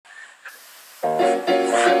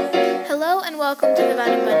welcome to the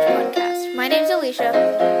Random Bunch podcast. My name's Alicia.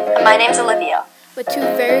 And my name's Olivia. We're two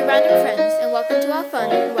very random friends, and welcome to our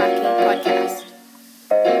fun, wacky podcast.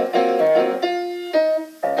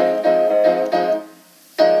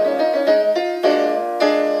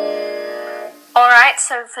 Alright,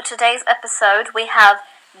 so for today's episode, we have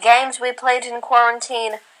Games We Played in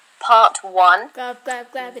Quarantine, Part 1. Glub,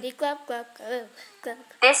 glub, glubity, glub, glub, glub, glub.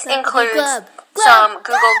 This Glubity, includes glub, glub, some glub.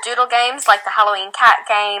 Google Doodle games, like the Halloween cat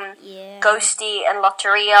game, Ghosty and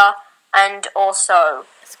Lotteria, and also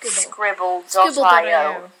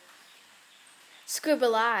Scribble.io.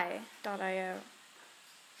 Scribbli.io.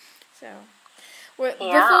 So,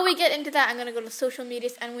 before we get into that, I'm going to go to social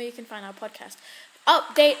medias and where you can find our podcast.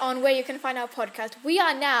 Update on where you can find our podcast. We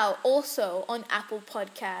are now also on Apple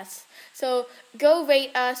Podcasts. So go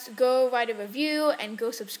rate us, go write a review, and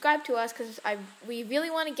go subscribe to us because we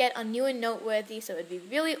really want to get on new and noteworthy. So it'd be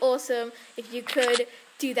really awesome if you could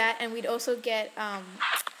do that, and we'd also get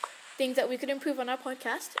things that we could improve on our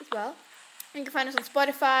podcast as well. You can find us on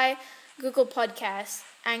Spotify, Google Podcasts,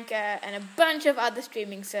 Anchor, and a bunch of other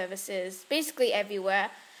streaming services, basically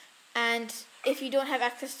everywhere. And if you don't have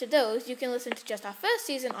access to those, you can listen to just our first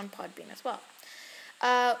season on Podbean as well.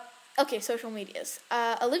 Okay, social medias.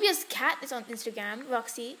 Olivia's cat is on Instagram,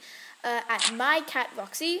 Roxy, at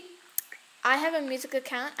mycatroxy. I have a music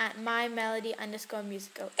account at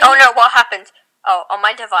mymelody_musical. Oh no, what happened? Oh, on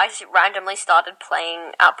my device, it randomly started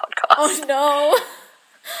playing our podcast. Oh no!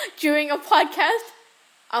 During a podcast?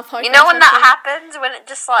 Our podcast. You know when that happens? When it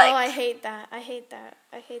just like... Oh, I hate that. I hate that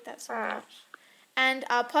so much. And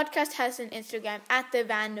our podcast has an Instagram at the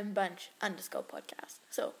Random Bunch _podcast.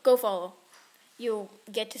 So go follow. You'll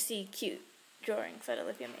get to see cute drawings that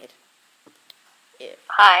Olivia made. Yeah.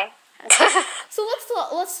 Hi. So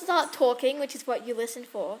let's start talking, which is what you listened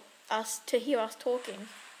for, to hear us talking.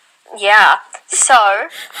 Yeah. So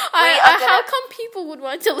how come people would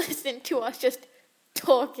want to listen to us just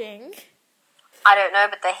talking? I don't know,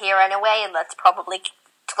 but they're here anyway, and let's try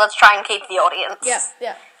and keep the audience.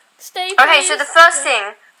 Yeah. Okay, so the first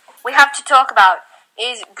thing we have to talk about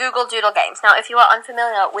is Google Doodle Games. Now, if you are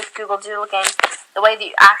unfamiliar with Google Doodle Games, the way that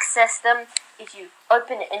you access them is you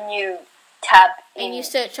open a new tab and you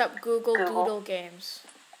search up Google Doodle Games.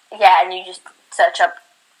 Yeah, and you just search up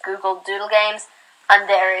Google Doodle Games, and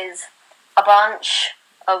there is a bunch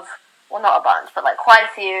of, well, not a bunch, but like quite a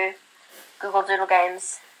few Google Doodle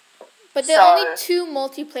Games. But there are only two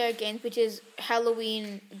multiplayer games, which is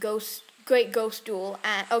Halloween Great Ghost Duel,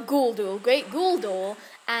 and Ghoul Duel,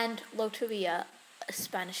 and Loteria, a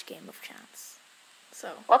Spanish game of chance.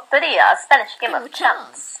 So Loteria, a Spanish game of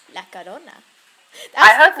chance. La Corona.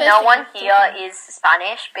 I hope no one here is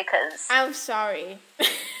Spanish because I'm sorry.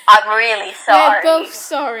 I'm really sorry. We're both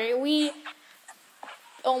sorry. We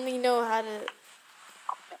only know how to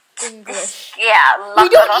English. Yeah, La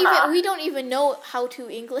Corona. We don't even know how to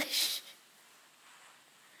English.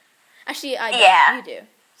 Actually, I do. Yeah. You do.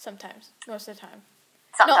 Sometimes. Most of the time.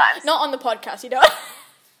 Sometimes. Not on the podcast, you know?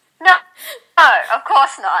 No, of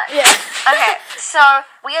course not. Yeah. Okay, so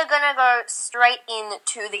we are going to go straight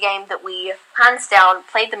into the game that we, hands down,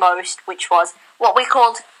 played the most, which was what we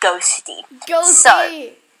called Ghosty. Ghosty!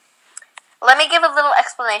 So, let me give a little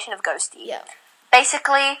explanation of Ghosty. Yeah.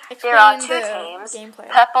 Basically, there are two teams,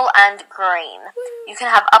 purple and green. Woo. You can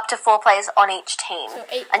have up to 4 players on each team. So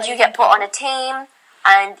 8 and you get put on a team,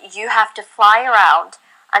 and you have to fly around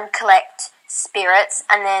and collect spirits,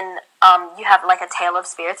 and then you have like a tail of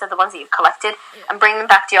spirits of the ones that you've collected, and bring them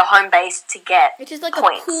back to your home base to get which is like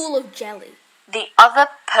points. A pool of jelly. The other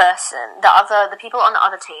person, the people on the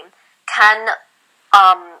other team can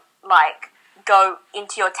like go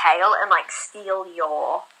into your tail and like steal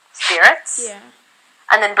your spirits. Yeah.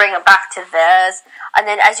 And then bring it back to theirs. And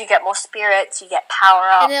then as you get more spirits, you get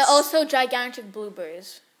power-ups. And there are also gigantic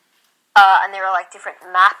blueberries. And there are like different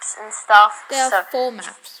maps and stuff. There are 4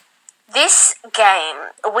 maps. This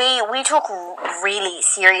game, we took really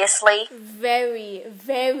seriously. Very,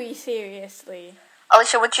 very seriously.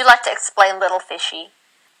 Alicia, would you like to explain Little Fishy?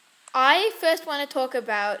 I first want to talk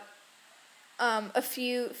about a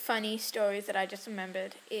few funny stories that I just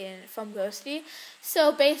remembered from Ghosty.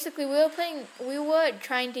 So basically, we were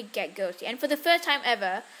trying to get Ghosty, and for the first time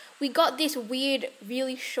ever, we got this weird,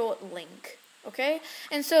 really short link. Okay,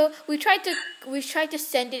 and so we tried to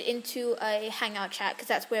send it into a Hangout chat because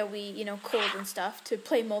that's where we called and stuff to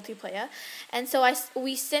play multiplayer, and so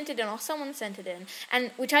we sent it in, or someone sent it in,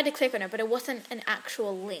 and we tried to click on it, but it wasn't an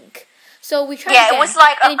actual link. So we tried. Yeah, it was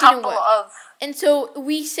like a couple of. And so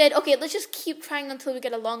we said, okay, let's just keep trying until we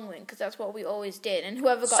get a long link because that's what we always did, and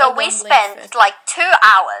whoever got a long link So we spent like 2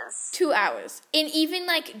 hours. 2 hours, and even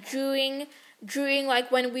like during during,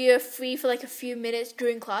 like, when we were free for, like, a few minutes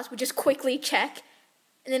during class, we'd just quickly check.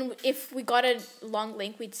 And then if we got a long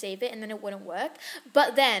link, we'd save it, and then it wouldn't work.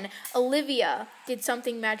 But then Olivia did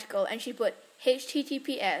something magical, and she put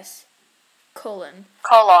HTTPS :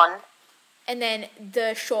 and then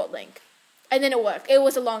the short link. And then it worked. It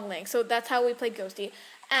was a long link. So that's how we played Ghosty.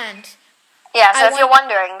 And yeah, so if you're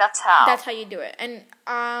wondering, that's how. That's how you do it. And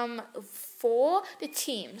for the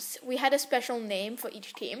teams, we had a special name for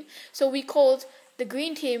each team. So we called the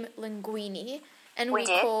green team Linguini. And we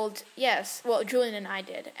called, yes, well, Julian and I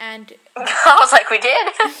did. And I was like, we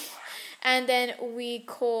did? And then we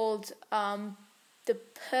called the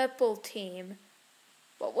purple team,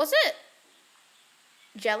 what was it?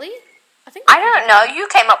 Jelly? I don't know. You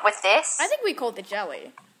came up with this. I think we called it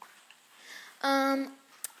Jelly.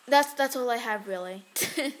 That's all I have, really.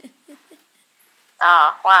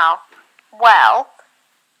 Wow. Well,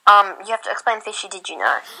 you have to explain Fishy, did you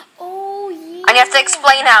know? Oh, yeah. And you have to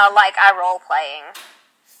explain our role-playing.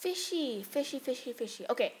 Fishy.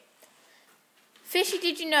 Okay. Fishy,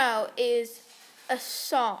 did you know, is a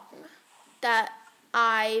song that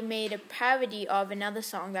I made a parody of another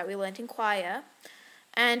song that we learned in choir.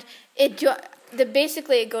 And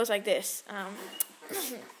basically it goes like this.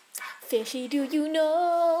 Fishy, do you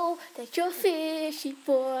know that you're fishy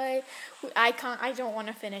boy? I don't want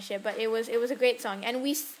to finish it, but it was a great song, and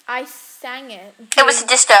I sang it. It was a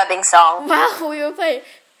disturbing song. Wow, we were playing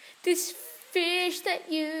this fish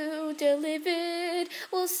that you delivered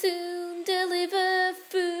will soon deliver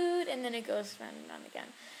food, and then it goes round and round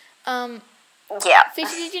again. Yeah.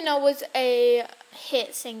 Fishy, did you know, was a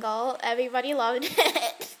hit single. Everybody loved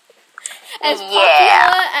it. As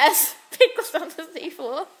popular as Pickles on the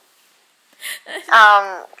Seafloor.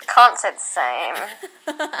 Can't say the same.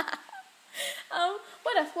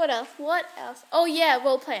 What else? Oh yeah,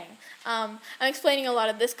 role playing. I'm explaining a lot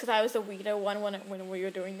of this because I was the weirder one when we were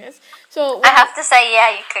doing this. So I have to say, yeah,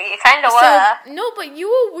 you kind of were. No, but you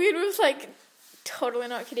were weird. It was like totally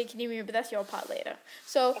not kidding me, but that's your part later.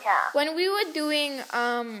 So when we were doing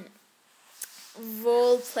not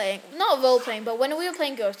role playing, but when we were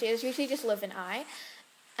playing Ghosty, it was usually just Liv and I.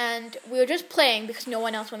 And we were just playing because no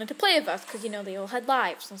one else wanted to play with us because, they all had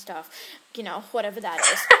lives and stuff, whatever that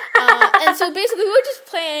is. And so basically we were just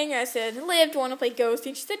playing. I said, Liv, do you want to play Ghosty?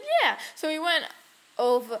 And she said, yeah. So we went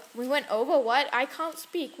over what? I can't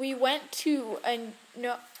speak. We went to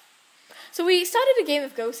So we started a game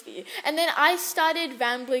of Ghosty. And then I started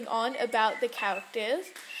rambling on about the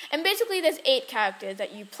characters. And basically there's 8 characters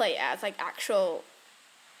that you play as, like actual...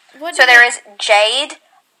 So there is Jade,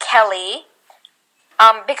 Kelly...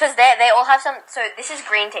 because they all have some. So this is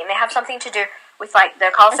green team. They have something to do with like their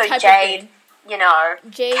color. So Jade,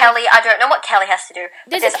 Jade. Kelly. I don't know what Kelly has to do.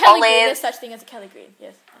 There's a Kelly Green. There's such thing as a Kelly Green.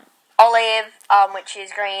 Yes. Olive, which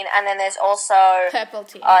is green, and then there's also purple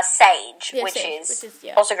team. Sage, which is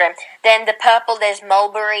also green. Then the purple. There's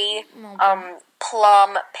mulberry.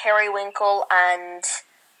 Plum, periwinkle, and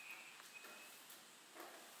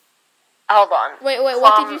hold on. Wait.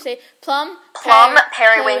 What did you say? Plum,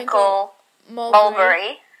 periwinkle.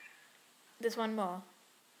 Mulberry. There's one more.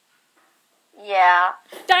 Yeah.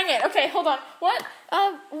 Dang it. Okay, hold on. What?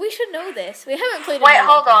 We should know this. We haven't played it. Wait,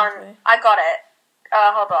 hold on. I got it.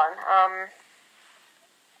 Hold on.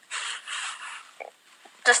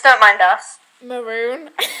 Just don't mind us. Maroon.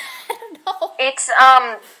 No. It's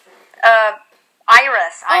Iris.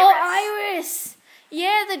 Oh, Iris.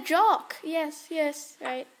 Yeah, the jock. Yes.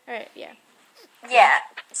 Right, yeah. Yeah.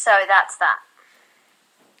 So that's that.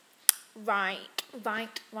 Right.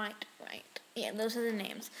 Yeah, those are the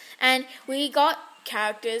names. And we got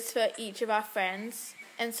characters for each of our friends.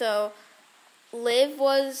 And so, Liv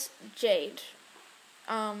was Jade.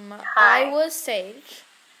 I was Sage.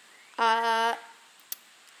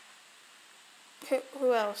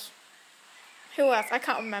 Who else? I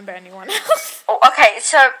can't remember anyone else. Oh, okay,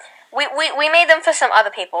 so we made them for some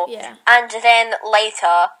other people. Yeah. And then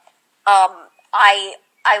later, I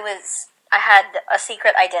had a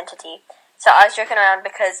secret identity. So I was joking around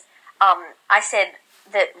because I said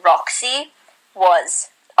that Roxy was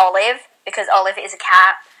Olive because Olive is a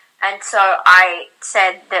cat. And so I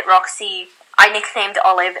said that Roxy, I nicknamed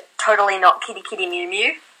Olive Totally Not Kitty Kitty Mew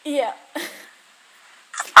Mew. Yeah.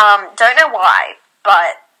 Don't know why,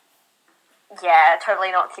 but yeah,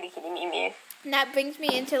 Totally Not Kitty Kitty Mew Mew. And that brings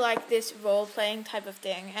me into like this role-playing type of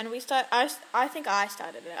thing, and I think I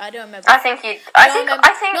started it. I don't remember. I think you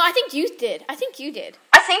did. I think you did.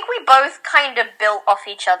 I think we both kind of built off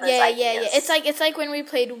each other's ideas. Yeah. It's like when we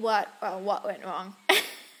played What Went Wrong.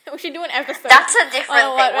 We should do an episode. That's a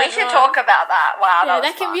different thing. We should talk about that. Wow,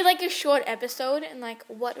 that can be like a short episode, and like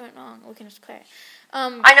what went wrong. We can just play it.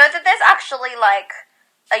 I know that there's actually, like,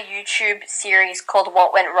 a YouTube series called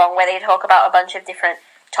What Went Wrong where they talk about a bunch of different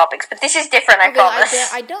topics, but this is different, I promise.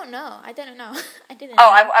 I don't know. I didn't know.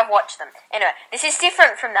 I've watched them. Anyway, this is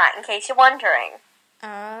different from that, in case you're wondering.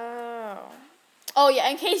 Oh yeah,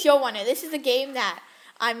 in case you're wondering, this is a game that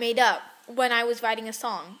I made up when I was writing a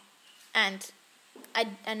song, and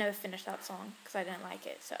I never finished that song because I didn't like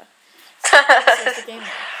it, so it's a game.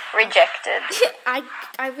 Rejected.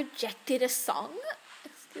 I rejected a song?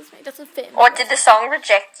 Excuse me, it doesn't fit. Or did the song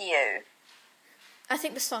reject you? I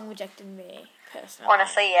think the song rejected me, personally.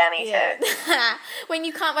 Honestly, yeah, me too. When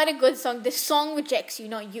you can't write a good song, the song rejects you,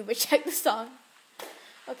 not you reject the song.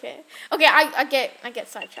 Okay, I get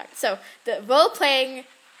sidetracked. So, the role-playing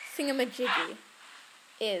thingamajiggy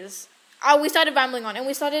is... we started rambling on, and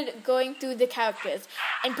we started going through the characters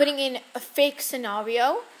and putting in a fake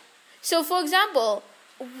scenario. So, for example,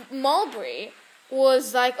 Mulberry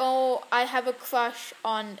was like, oh, I have a crush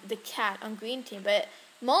on the cat on Green Team, but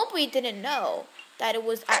Mulberry didn't know that it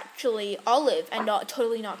was actually Olive and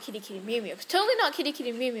totally not Kitty Kitty Mew Mew. Because totally not Kitty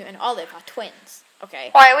Kitty Mew Mew and Olive are twins, okay?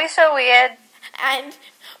 Why are we so weird? And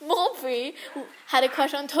Mulberry had a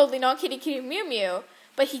crush on totally not Kitty Kitty Mew Mew,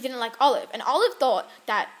 but he didn't like Olive. And Olive thought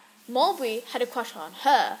that Mulberry had a crush on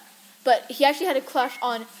her, but he actually had a crush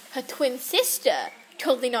on her twin sister,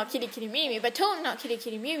 totally not Kitty Kitty Mew Mew, but totally not Kitty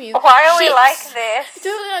Kitty Mew Mew. Why are we like this?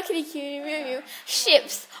 Totally not Kitty Kitty Mew Mew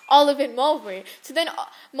ships Olive and Mulberry. So then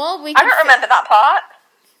Mulberry... I don't remember that part.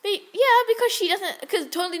 Because she doesn't... Because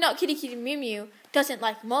totally not Kitty Kitty Mew Mew doesn't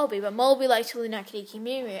like Mulberry, but Mulberry likes totally not Kitty Kitty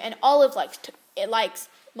Mew Mew, and Olive likes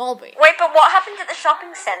Mulberry. Wait, but what happened at the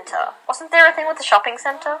shopping centre? Wasn't there a thing with the shopping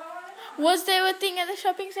centre? Was there a thing at the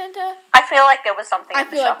shopping centre? I feel like there was something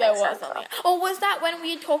at the shopping centre. I feel like there was something. Or was that when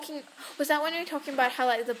we were talking... Was that when we were talking about how,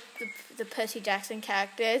 like, the Percy Jackson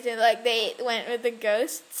characters, and, like, they went with the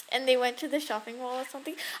ghosts, and they went to the shopping mall or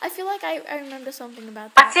something? I feel like I remember something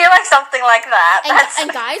about that. I feel like something like that.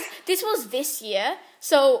 And guys, this was this year,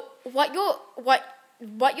 so what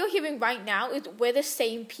you're hearing right now is we're the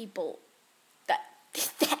same people.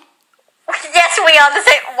 Yes, we are the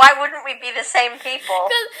same. Why wouldn't we be the same people?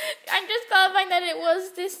 Because I'm just clarifying that it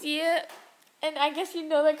was this year, and I guess you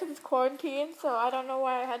know that because it's quarantine, so I don't know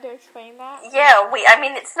why I had to explain that. Yeah,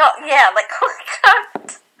 it's not, we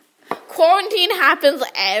can't. Quarantine happens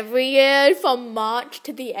every year from March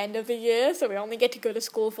to the end of the year, so we only get to go to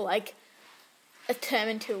school for, like, a term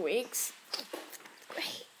in 2 weeks.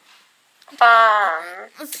 Great. Fun.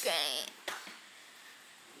 That's great.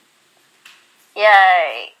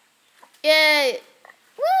 Yay. Yay!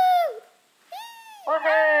 Woo!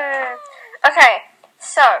 Woohoo! Okay,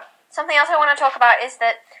 so, something else I want to talk about is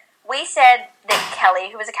that we said that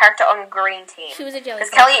Kelly, who was a character on Green Team... She was a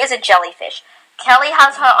jellyfish. Because Kelly is a jellyfish. Kelly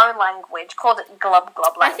has her own language called Glub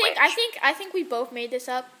Glub language. I think we both made this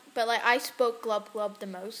up, but, like, I spoke Glub Glub the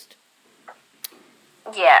most.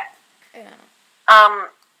 Yeah. Yeah.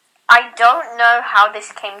 I don't know how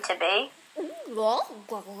this came to be. Glub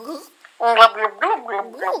glub glub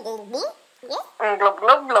glub. Glub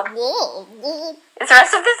glub glub. Is the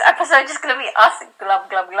rest of this episode just gonna be us glub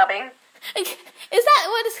glub glubbing? Is that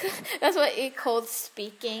what that's what it called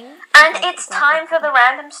speaking? And it's time for the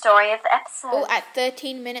random story of the episode. Oh, at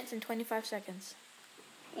 13 minutes and 25 seconds.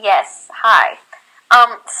 Yes. Hi.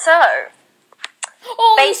 So.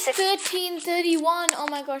 Oh, it's 13:31. Oh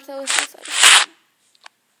my gosh, that was so sad.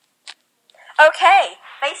 Okay.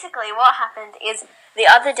 Basically, what happened is the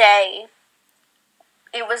other day.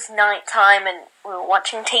 It was night time and we were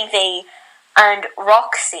watching TV and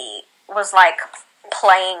Roxy was like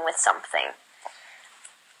playing with something.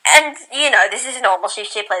 And, you know, this is normal. She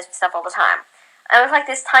plays with stuff all the time. And it was like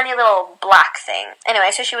this tiny little black thing.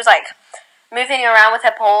 Anyway, so she was like moving around with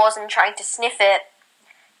her paws and trying to sniff it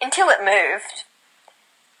until it moved.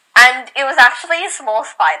 And it was actually a small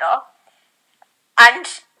spider. And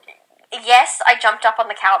yes, I jumped up on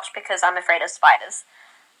the couch because I'm afraid of spiders.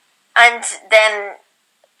 And then...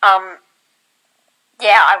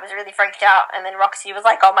 yeah, I was really freaked out, and then Roxy was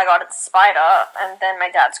like, oh my god, it's a spider, and then my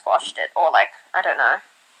dad squashed it, or like, I don't know.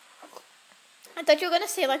 I thought you were gonna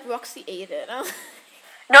say, like, Roxy ate it.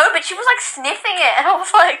 No, but she was like sniffing it, and I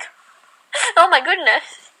was like, oh my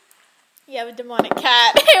goodness. You have a demonic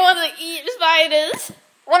cat. It wants to eat spiders.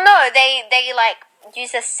 Well, no, they like,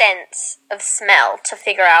 use a sense of smell to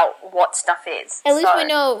figure out what stuff is. At least we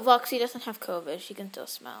know Roxy doesn't have COVID. She can still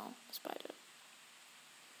smell the spider.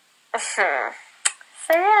 So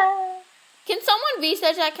yeah. Can someone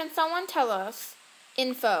research that? Can someone tell us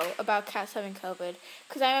info about cats having COVID?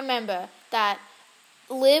 Because I remember that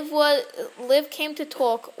Liv came to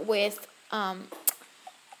talk with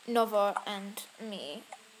Nova and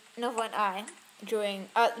I, during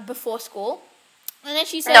before school, and then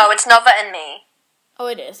she said, "No, it's Nova and me." Oh,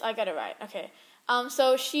 it is. I got it right. Okay.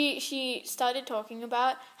 So she started talking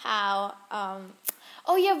about how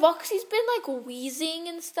oh yeah, Roxy's been like wheezing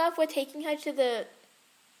and stuff. We're taking her to the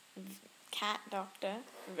cat doctor.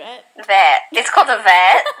 Vet. It's called a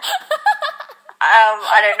vet.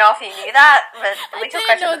 I don't know if you knew that, but we took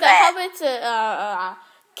her to the vet. How about it's a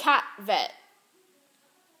cat vet?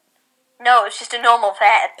 No, it's just a normal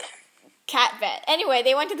vet. Cat vet. Anyway,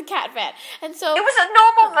 they went to the cat vet, and so it was a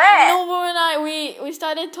normal vet. Nova and I we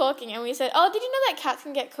started talking, and we said, "Oh, did you know that cats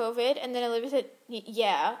can get COVID?" And then Olivia said,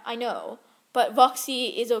 "Yeah, I know, but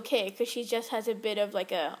Roxy is okay because she just has a bit of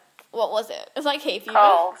like a what was it? It's like hay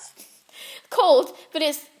fever, cold, but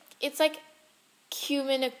it's like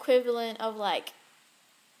human equivalent of like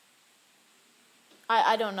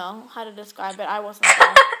I don't know how to describe it. I wasn't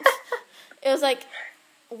there. It was like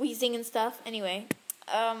wheezing and stuff. Anyway."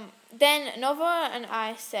 Then Nova and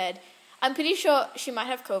I said, I'm pretty sure she might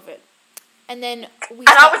have COVID. And then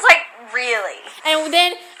I was like, really? And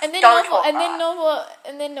then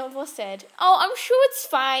Nova said, "Oh, I'm sure it's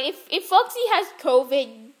fine. If Foxy has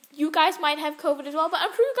COVID, you guys might have COVID as well, but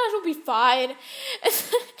I'm sure you guys will be fine." And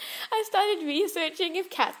I started researching if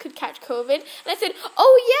cats could catch COVID, and I said,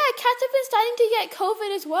 "Oh yeah, cats have been starting to get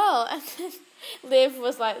COVID as well." And then Liv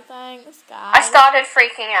was like, "Thanks, guys." I started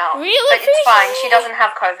freaking out. Really? But it's fine. She doesn't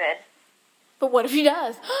have COVID. But what if she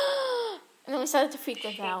does? And then we started to freak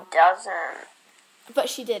them out. She doesn't. But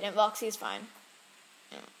she didn't. Roxy is fine.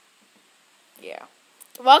 Yeah.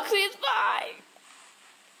 Roxy is fine.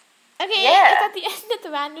 Okay, yeah. Is that the end of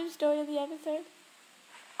the random story of the episode?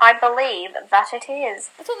 I believe that it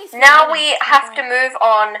is. It's only 3 now minutes, we have to move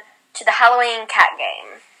on to the Halloween cat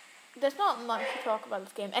game. There's not much to talk about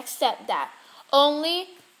this game, except that only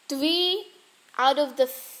 3 out of the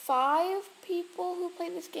 5 people who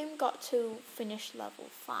played this game got to finish level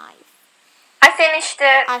 5. I finished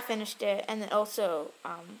it. And then also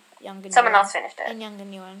Younger Someone else finished it. And Younger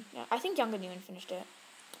Newen. Yeah, I think Younger Newen finished it.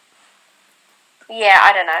 Yeah,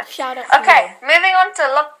 I don't know. Shout out to Okay, you. moving on to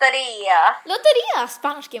Loteria. Loteria,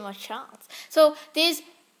 Spanish game of chance. So there's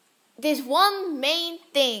one main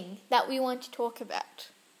thing that we want to talk about.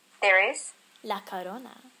 There is? La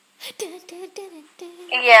Corona.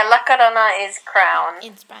 Yeah, La Corona is crown.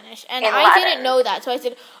 In Spanish. And in I Latin. didn't know that, so I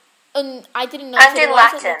said, I didn't know. And so in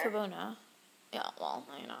why is it Latin. La Corona? Yeah, well,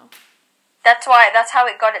 I know. That's how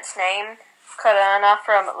it got its name, Corona,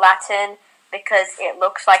 from Latin, because it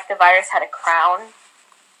looks like the virus had a crown.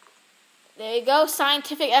 There you go,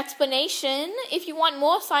 scientific explanation. If you want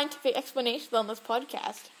more scientific explanations on this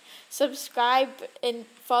podcast, subscribe and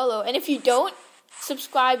follow. And if you don't,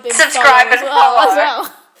 subscribe and follow as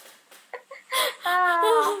well.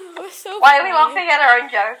 We're so Why are we funny. laughing at our own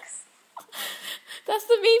jokes? That's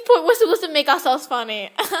the main point. We're supposed to make ourselves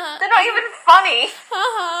funny. They're not even funny.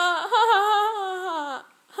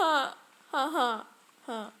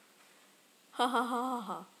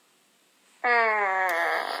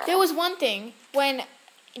 There was one thing when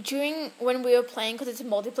we were playing, because it's a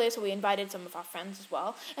multiplayer, so we invited some of our friends as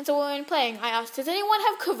well. And so when we were playing, I asked, "Does anyone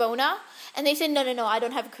have corona?" And they said, No, I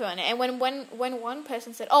don't have corona. And when one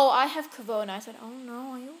person said, "Oh, I have corona," I said, "Oh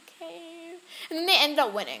no, are you okay?" And then they ended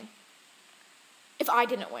up winning. If I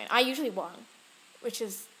didn't win, I usually won, which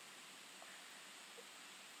is,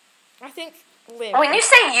 I think Liv. When you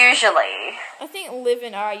say usually, I think Liv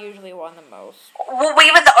and I usually won the most. Well,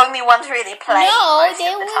 we were the only ones really playing most of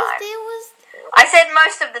the time. there was. I said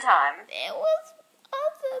most of the time. There was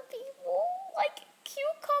other people, like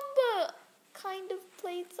Cucumber, kind of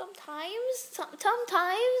played sometimes.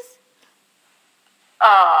 Sometimes.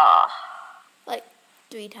 Like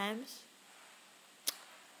 3 times.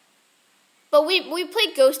 But we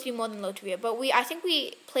played Ghosty more than Loteria. But I think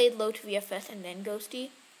we played Loteria first and then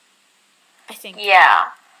Ghosty. I think.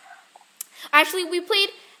 Yeah. Actually, we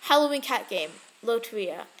played Halloween Cat Game,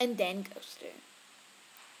 Loteria, and then Ghosty.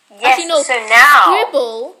 Yes, actually, no, so now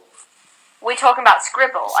Scribble. We're talking about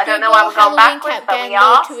Scribble. I don't know why we're going backwards, but we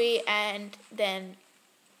are. Loteria, and then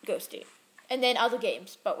Ghosty. And then other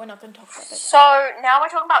games, but we're not going to talk about that. So now we're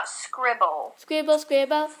talking about Scribble. Scribble.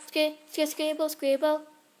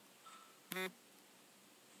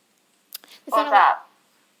 What's that?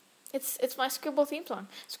 It's my Scribble theme song.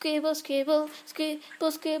 Scribble.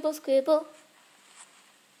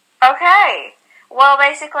 Okay. Well,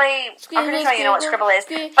 basically, I'm pretty sure you know what Scribble is.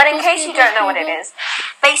 But in case you don't know what it is,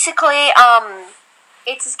 basically,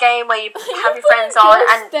 it's this game where you have your friends on,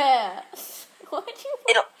 and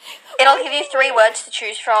it'll give you 3 words to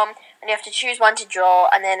choose from, and you have to choose one to draw,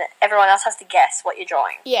 and then everyone else has to guess what you're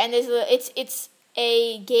drawing. Yeah, and it's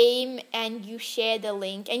a game and you share the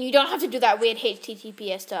link, and you don't have to do that weird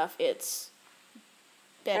HTTPS stuff. It's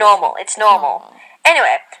better. Normal. It's normal.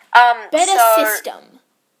 Anyway, better system.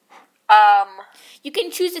 You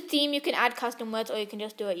can choose a theme, you can add custom words, or you can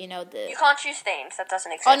just do it, you can't choose themes, that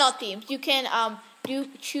doesn't exist. Oh, not themes. You can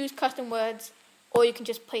choose custom words, or you can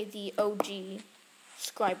just play the OG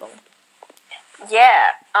Scribble.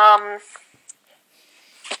 Yeah, I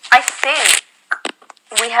think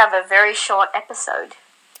we have a very short episode.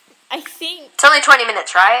 I think... It's only 20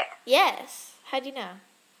 minutes, right? Yes. How do you know?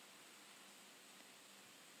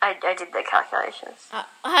 I did the calculations.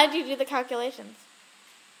 How did you do the calculations?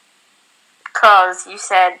 Because you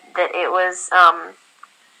said that it was,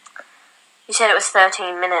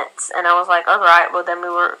 13 minutes, and I was like, alright, well then we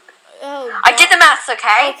were... Oh, God. I did the maths,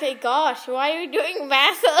 okay? Okay, gosh, why are you doing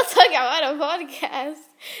math? Let's talk about a podcast.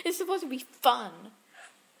 It's supposed to be fun.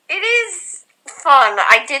 It is fun.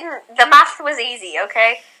 The math was easy,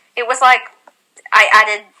 okay? It was like,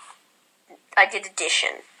 I did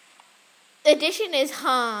addition. Addition is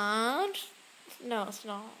hard. No, it's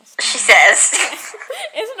not. She says.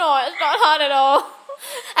 It's not hard at all.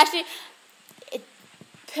 Actually,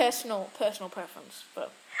 personal preference,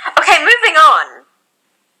 but... Okay, moving on.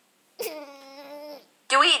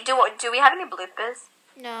 Do we have any bloopers?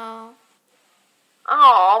 No.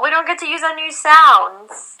 Oh, we don't get to use our new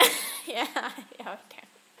sounds. Yeah, okay.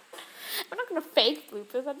 We're not gonna fake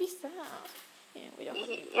bloopers. That'd be sad. Yeah, we don't.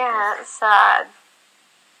 Yeah, it's sad.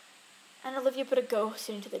 And Olivia put a ghost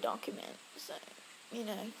into the document, so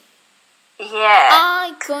Yeah.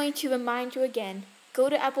 I'm going to remind you again. Go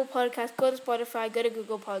to Apple Podcasts, go to Spotify, go to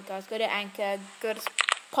Google Podcasts, go to Anchor, go to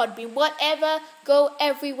Podbean, whatever. Go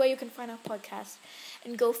everywhere you can find our podcast.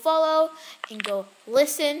 And go follow, and go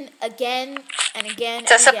listen again and again.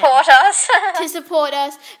 To support us. To support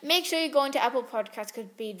us. Make sure you go into Apple Podcasts, because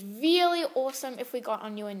it'd be really awesome if we got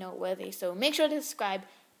on New and Noteworthy. So make sure to subscribe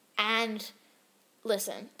and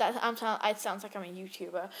listen. It sounds like I'm a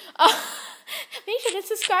YouTuber. Make sure to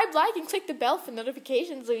subscribe, like, and click the bell for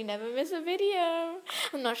notifications so you never miss a video.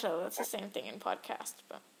 I'm not sure that's the same thing in podcast,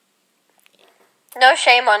 but... No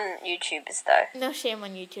shame on YouTubers, though. No shame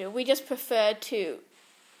on YouTube. We just prefer to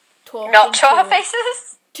talk... Not show our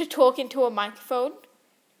faces? To talk into a microphone.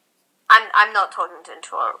 I'm not talking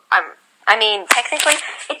into a... I mean, technically,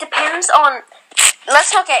 it depends on...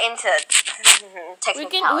 Let's not get into technicalities. We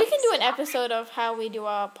can do an episode of how we do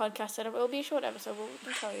our podcast setup. It'll be a short episode, but we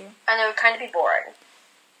can tell you. I know, it would kind of be boring.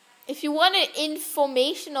 If you want an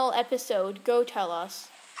informational episode, go tell us.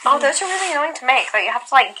 Oh, those are really annoying to make. Like, you have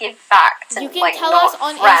to, give back to, you can tell us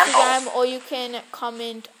on Instagram, or you can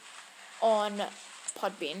comment on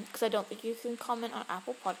Podbean, because I don't think you can comment on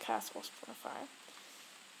Apple Podcasts or Spotify.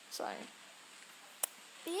 So...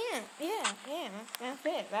 Yeah, that's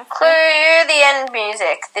it. Cue the end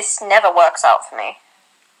music. This never works out for me.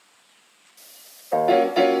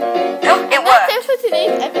 Nope, it worked. That's it for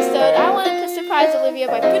today's episode. I wanted to surprise Olivia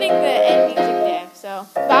by putting the end music there. So,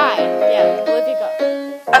 bye. Yeah, Olivia, go.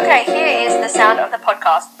 Okay, here is the sound of the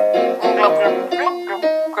podcast. Glub, glub, glub,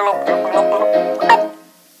 glub, glub, glub, glub.